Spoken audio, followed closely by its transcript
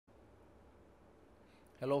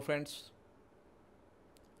Hello friends,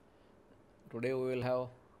 today we will have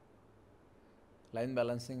line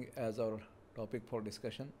balancing as our topic for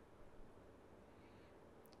discussion.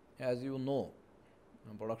 As you know,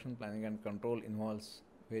 production planning and control involves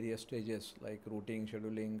various stages like routing,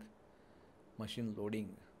 scheduling, machine loading.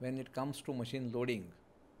 When it comes to machine loading,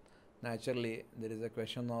 naturally there is a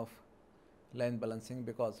question of line balancing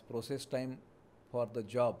because process time for the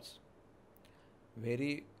jobs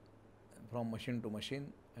vary from machine to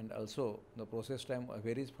machine, and also the process time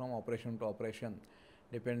varies from operation to operation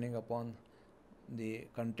depending upon the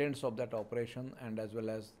contents of that operation and as well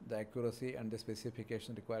as the accuracy and the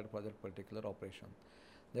specification required for that particular operation.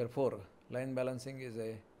 Therefore, line balancing is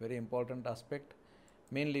a very important aspect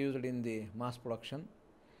mainly used in the mass production,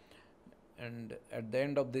 and at the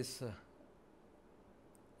end of this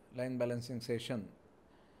line balancing session,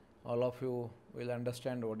 all of you will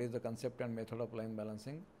understand what is the concept and method of line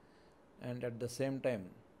balancing, and at the same time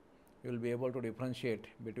you will be able to differentiate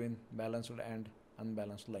between balanced and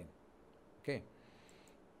unbalanced line. Okay,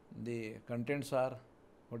 the contents are: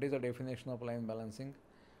 what is the definition of line balancing,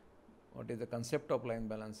 what is the concept of line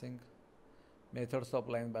balancing, methods of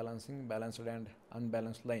line balancing, balanced and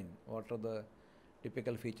unbalanced line, what are the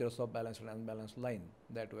typical features of balanced and unbalanced line,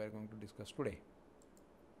 that we are going to discuss today.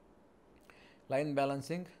 Line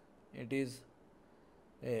balancing, it is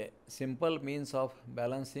a simple means of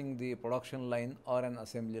balancing the production line or an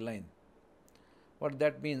assembly line. What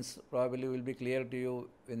that means probably will be clear to you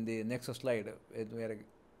in the next slide. We are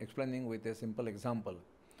explaining with a simple example.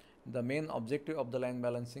 The main objective of the line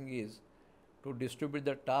balancing is to distribute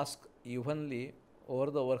the task evenly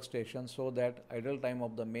over the workstation so that idle time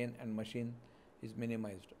of the main and machine is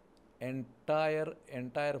minimized.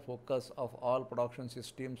 Entire focus of all production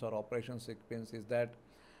systems or operation sequence is that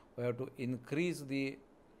we have to increase the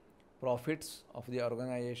profits of the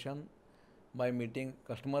organization by meeting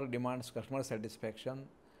customer demands, customer satisfaction,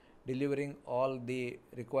 delivering all the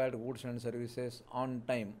required goods and services on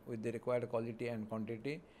time with the required quality and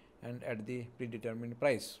quantity and at the predetermined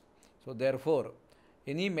price. So therefore,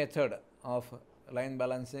 any method of line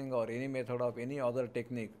balancing or any method of any other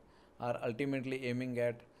technique are ultimately aiming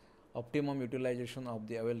at optimum utilization of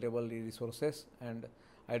the available resources, and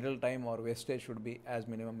idle time or wastage should be as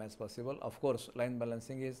minimum as possible. Of course, line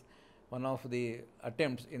balancing is one of the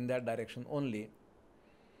attempts in that direction only.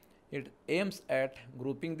 It aims at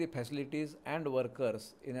grouping the facilities and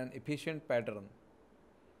workers in an efficient pattern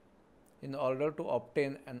in order to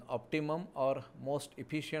obtain an optimum or most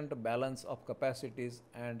efficient balance of capacities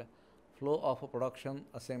and flow of a production,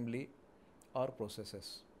 assembly or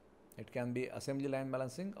processes. It can be assembly line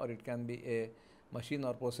balancing or it can be a machine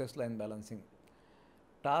or process line balancing.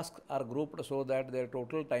 Tasks are grouped so that their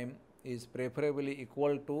total time is preferably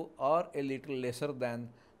equal to or a little lesser than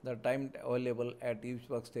the time available at each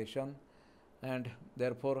workstation, and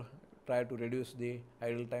therefore try to reduce the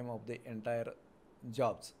idle time of the entire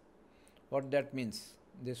jobs. What that means?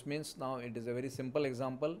 This means, now it is a very simple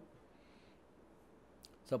example.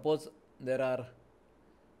 Suppose there are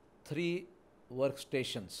 3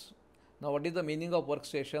 workstations. Now what is the meaning of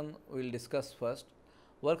workstation? We will discuss first.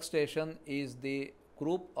 Workstation is the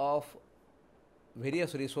group of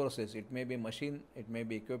various resources. It may be machine, it may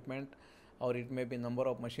be equipment, or it may be number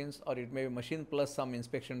of machines, or it may be machine plus some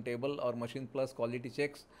inspection table or machine plus quality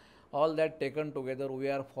checks. All that taken together, we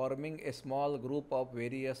are forming a small group of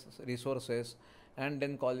various resources and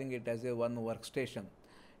then calling it as a one workstation.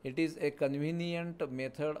 It is a convenient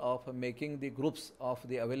method of making the groups of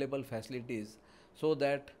the available facilities so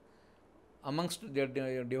that amongst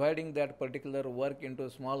dividing that particular work into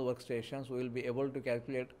small workstations, we will be able to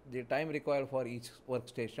calculate the time required for each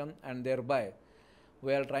workstation, and thereby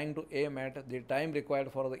we are trying to aim at the time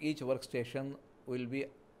required for each workstation will be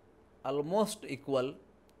almost equal,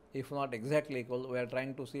 if not exactly equal. We are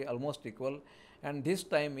trying to see almost equal, and this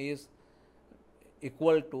time is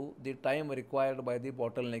equal to the time required by the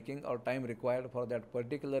bottlenecking or time required for that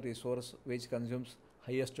particular resource which consumes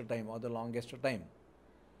highest time or the longest time.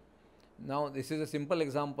 Now this is a simple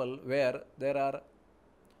example where there are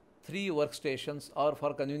 3 workstations, or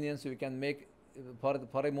for convenience we can make,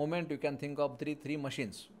 for a moment you can think of three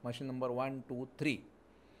machines, machine number 1, 2, 3,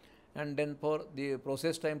 and then for the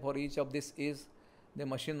process time for each of this is the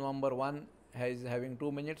machine number 1 is having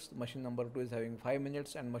 2 minutes, machine number 2 is having 5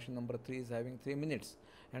 minutes, and machine number 3 is having 3 minutes.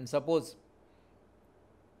 And suppose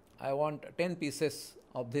I want 10 pieces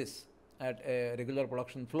of this at a regular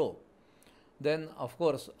production flow, then of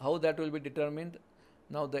course how that will be determined?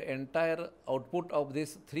 Now the entire output of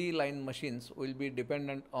these 3 line machines will be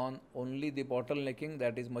dependent on only the bottlenecking,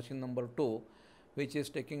 that is machine number 2, which is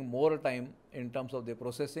taking more time in terms of the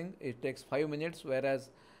processing. It takes 5 minutes, whereas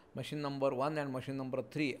machine number 1 and machine number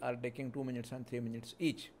 3 are taking 2 minutes and 3 minutes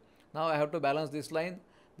each. Now I have to balance this line.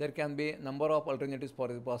 There can be number of alternatives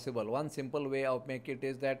possible. One simple way of making it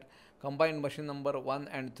is that combine machine number 1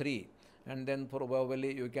 and 3, and then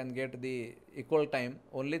probably you can get the equal time.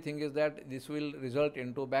 Only thing is that this will result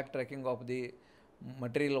into backtracking of the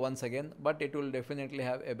material once again, but it will definitely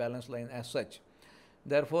have a balance line as such.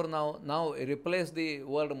 Therefore, now replace the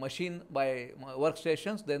word machine by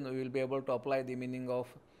workstations, then we will be able to apply the meaning of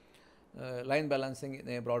line balancing in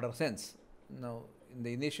a broader sense. Now, in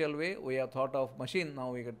the initial way, we have thought of machine,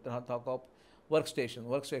 now we talk of workstation.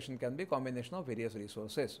 Workstation can be combination of various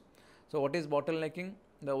resources. So, what is bottlenecking?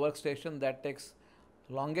 The workstation that takes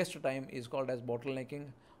longest time is called as bottlenecking.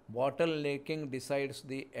 Bottlenecking decides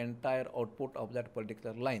the entire output of that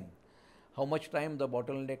particular line. How much time the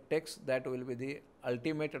bottleneck takes, that will be the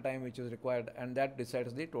ultimate time which is required, and that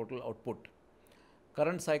decides the total output.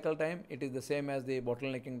 Current cycle time, it is the same as the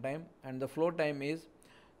bottlenecking time, and the flow time is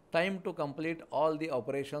time to complete all the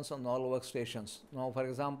operations on all workstations. Now, for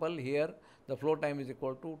example, here the flow time is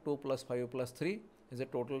equal to 2 plus 5 plus 3 is a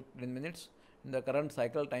total 10 minutes. And the current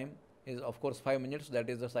cycle time is of course 5 minutes, that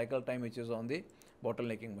is the cycle time which is on the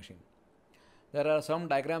bottlenecking machine. There are some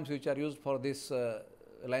diagrams which are used for this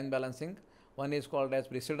line balancing. One is called as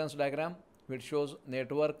precedence diagram, which shows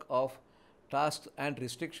network of tasks and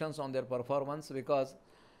restrictions on their performance, because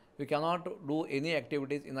we cannot do any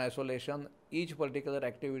activities in isolation. Each particular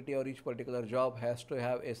activity or each particular job has to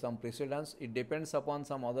have some precedence. It depends upon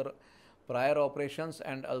some other prior operations,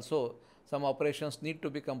 and also some operations need to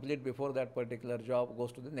be complete before that particular job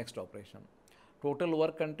goes to the next operation. Total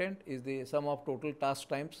work content is the sum of total task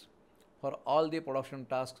times for all the production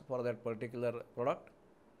tasks for that particular product.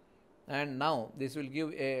 And now this will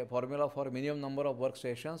give a formula for minimum number of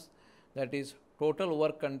workstations, that is total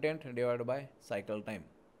work content divided by cycle time.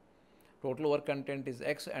 Total work content is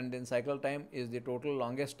X, and then cycle time is the total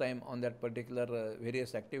longest time on that particular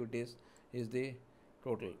various activities is the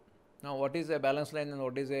total. Now, what is a balanced line and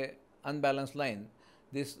what is a unbalanced line?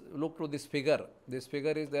 This, look to this figure. This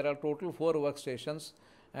figure is, there are total 4 workstations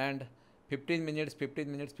and 15 minutes,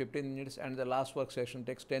 15 minutes, 15 minutes, and the last workstation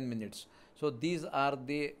takes 10 minutes. So these are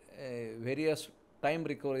the various time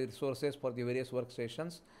resources for the various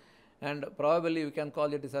workstations, and probably we can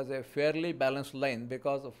call it as a fairly balanced line,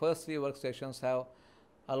 because the first 3 workstations have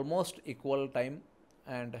almost equal time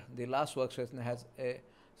and the last workstation has a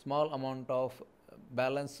small amount of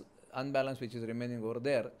unbalance which is remaining over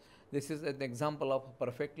there. This is an example of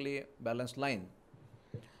perfectly balanced line.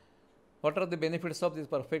 What are the benefits of this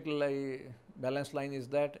perfectly balanced line is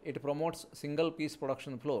that it promotes single piece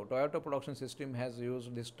production flow. Toyota production system has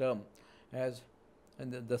used this term as,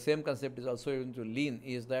 and the same concept is also used to lean,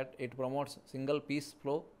 is that it promotes single piece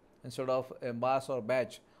flow instead of a mass or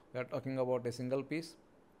batch. We are talking about a single piece.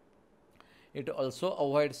 It also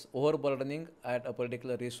avoids overburdening at a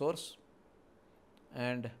particular resource,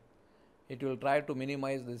 and it will try to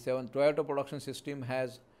minimize the 7. Toyota production system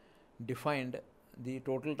has defined the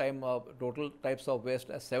total types of waste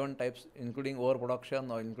as 7 types, including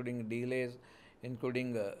overproduction or including delays,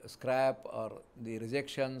 including scrap or the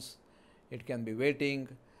rejections. It can be waiting.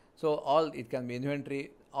 So it can be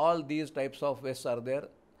inventory. All these types of waste are there.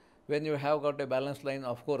 When you have got a balanced line,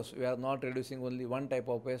 of course, we are not reducing only one type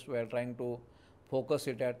of waste. We are trying to focus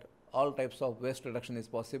it at all types of waste reduction is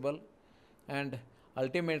possible. And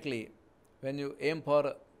ultimately, when you aim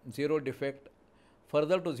for zero defect,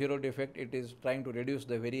 further to zero defect, it is trying to reduce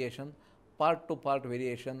the variation. Part to part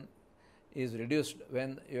variation is reduced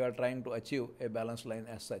when you are trying to achieve a balanced line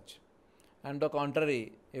as such. And the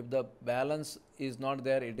contrary, if the balance is not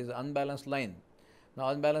there, it is unbalanced line. Now,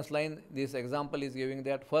 unbalanced line, this example is giving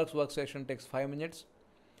that first workstation takes 5 minutes,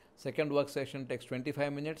 second workstation takes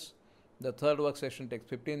 25 minutes, the third workstation takes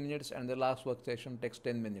 15 minutes, and the last workstation takes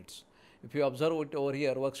 10 minutes. If you observe it over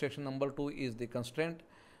here, workstation number 2 is the constraint,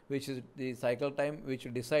 which is the cycle time, which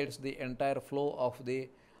decides the entire flow of the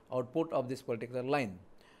output of this particular line.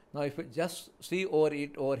 Now, if you just see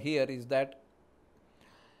over here is that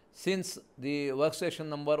since the workstation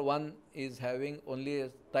number 1 is having only a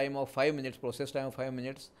time of 5 minutes, process time of 5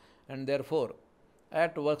 minutes, and therefore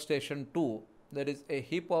at workstation 2 there is a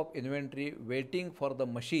heap of inventory waiting for the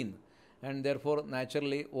machine, and therefore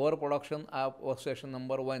naturally overproduction of workstation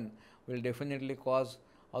number 1 will definitely cause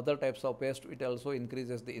other types of waste. It also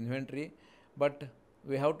increases the inventory, but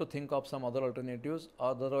we have to think of some other alternatives,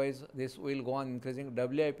 otherwise this will go on increasing.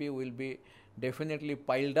 WIP will be definitely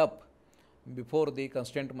piled up before the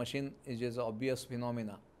constraint machine, is obvious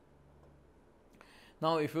phenomena.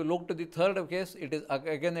 Now, if you look to the third case, it is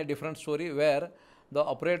again a different story, where the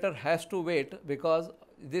operator has to wait because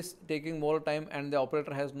this taking more time and the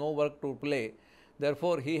operator has no work to play.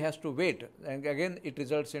 Therefore, he has to wait, and again it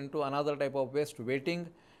results into another type of waste,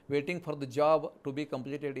 waiting for the job to be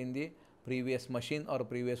completed in the previous machine or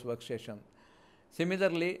previous workstation.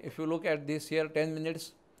 Similarly, if you look at this here 10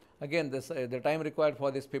 minutes, again this the time required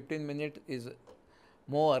for this 15 minutes is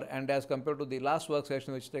more, and as compared to the last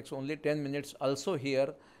workstation which takes only 10 minutes, also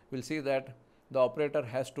here we'll see that the operator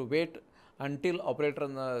has to wait until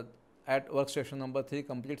operator at workstation number 3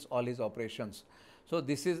 completes all his operations. So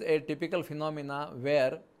this is a typical phenomena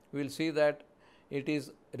where we will see that it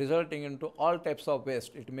is resulting into all types of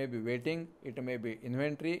waste. It may be waiting, it may be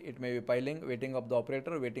inventory, it may be piling, waiting of the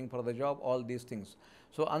operator, waiting for the job, all these things.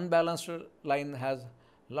 So unbalanced line has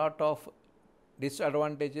lot of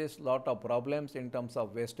disadvantages, lot of problems in terms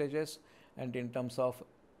of wastages, and in terms of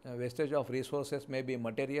wastage of resources, may be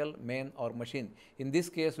material, man or machine. In this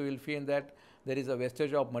case, we will find that there is a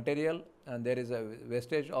wastage of material and there is a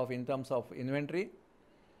wastage of in terms of inventory,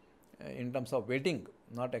 in terms of waiting,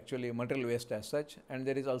 not actually material waste as such, and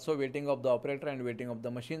there is also waiting of the operator and waiting of the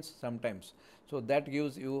machines sometimes. So that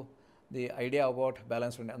gives you the idea about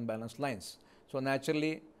balanced and unbalanced lines. So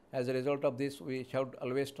naturally, as a result of this, we should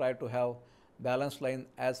always try to have balanced line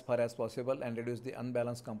as far as possible and reduce the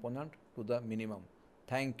unbalanced component to the minimum.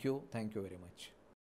 Thank you very much.